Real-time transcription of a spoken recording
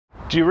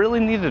Do you really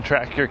need to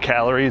track your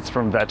calories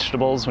from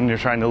vegetables when you're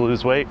trying to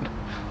lose weight?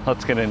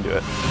 Let's get into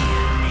it.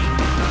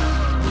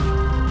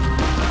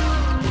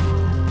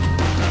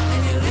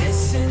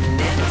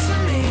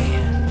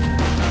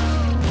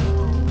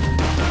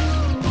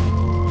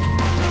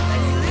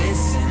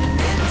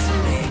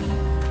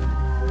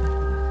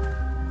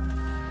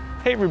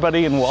 Hey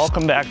everybody, and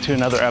welcome back to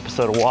another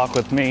episode of Walk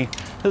With Me.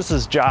 This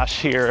is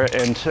Josh here,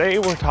 and today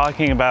we're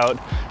talking about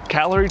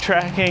calorie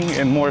tracking,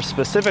 and more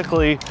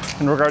specifically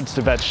in regards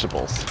to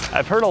vegetables.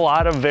 I've heard a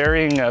lot of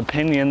varying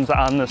opinions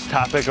on this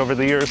topic over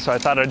the years, so I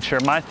thought I'd share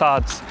my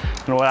thoughts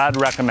and what I'd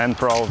recommend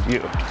for all of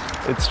you.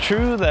 It's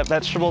true that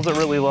vegetables are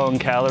really low in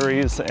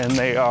calories, and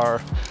they are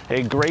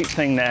a great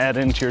thing to add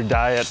into your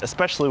diet,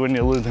 especially when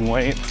you're losing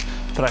weight.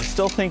 But I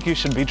still think you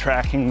should be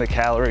tracking the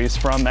calories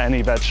from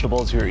any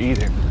vegetables you're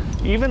eating.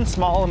 Even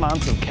small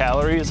amounts of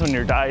calories when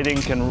you're dieting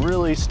can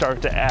really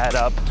start to add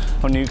up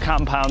when you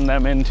compound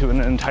them into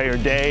an entire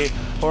day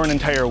or an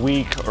entire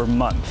week or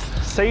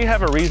month. Say you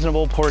have a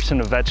reasonable portion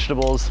of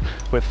vegetables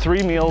with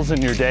 3 meals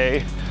in your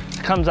day.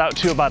 It comes out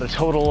to about a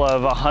total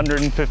of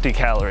 150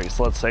 calories,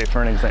 let's say,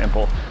 for an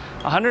example.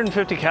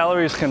 150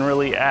 calories can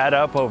really add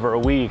up over a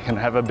week and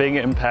have a big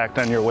impact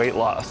on your weight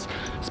loss,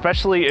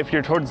 especially if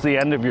you're towards the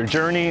end of your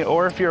journey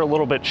or if you're a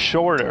little bit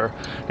shorter.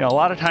 A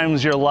lot of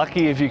times you're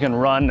lucky if you can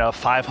run a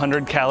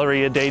 500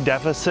 calorie a day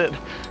deficit.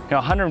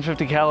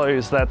 150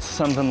 calories, that's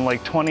something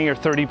like 20 or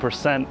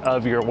 30%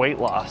 of your weight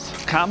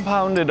loss.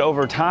 Compounded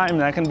over time,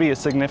 that can be a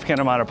significant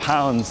amount of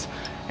pounds.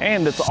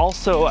 And it's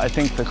also, I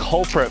think, the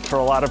culprit for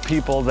a lot of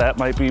people that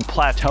might be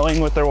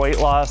plateauing with their weight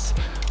loss,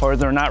 or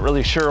they're not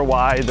really sure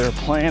why their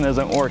plan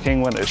isn't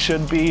working when it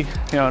should be.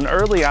 And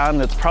early on,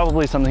 it's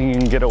probably something you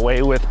can get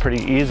away with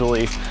pretty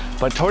easily.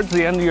 But towards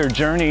the end of your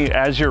journey,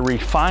 as you're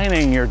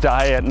refining your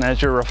diet and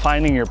as you're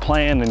refining your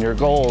plan and your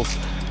goals,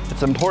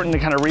 it's important to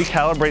kind of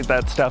recalibrate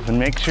that stuff and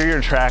make sure you're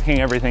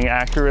tracking everything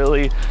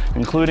accurately,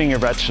 including your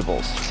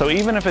vegetables. So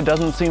even if it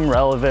doesn't seem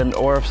relevant,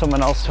 or if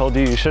someone else told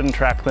you you shouldn't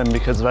track them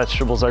because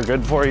vegetables are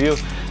good for you,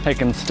 they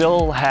can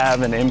still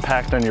have an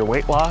impact on your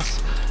weight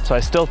loss. So I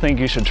still think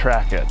you should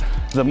track it.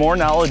 The more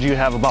knowledge you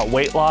have about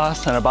weight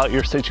loss and about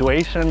your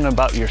situation,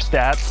 about your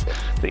stats,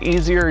 the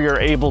easier you're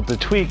able to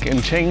tweak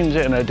and change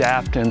and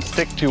adapt and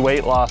stick to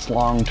weight loss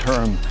long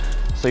term.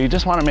 So you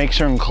just want to make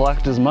sure and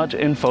collect as much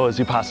info as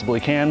you possibly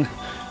can,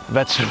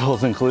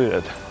 vegetables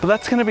included. But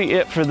that's going to be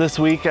it for this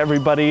week,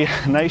 everybody.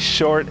 Nice,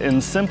 short,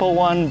 and simple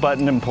one, but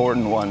an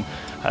important one.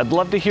 I'd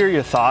love to hear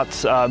your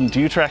thoughts. Do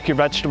you track your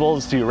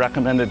vegetables? Do you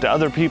recommend it to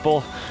other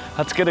people?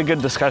 Let's get a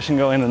good discussion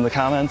going in the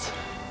comments.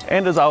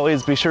 And as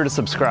always, be sure to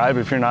subscribe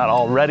if you're not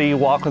already.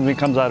 Walk With Me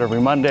comes out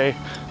every Monday.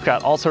 We've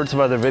got all sorts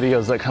of other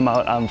videos that come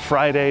out on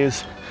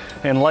Fridays.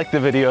 And like the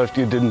video if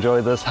you did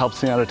enjoy this,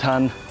 helps me out a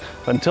ton.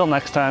 But until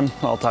next time,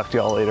 I'll talk to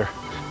you all later.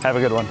 Have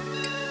a good one.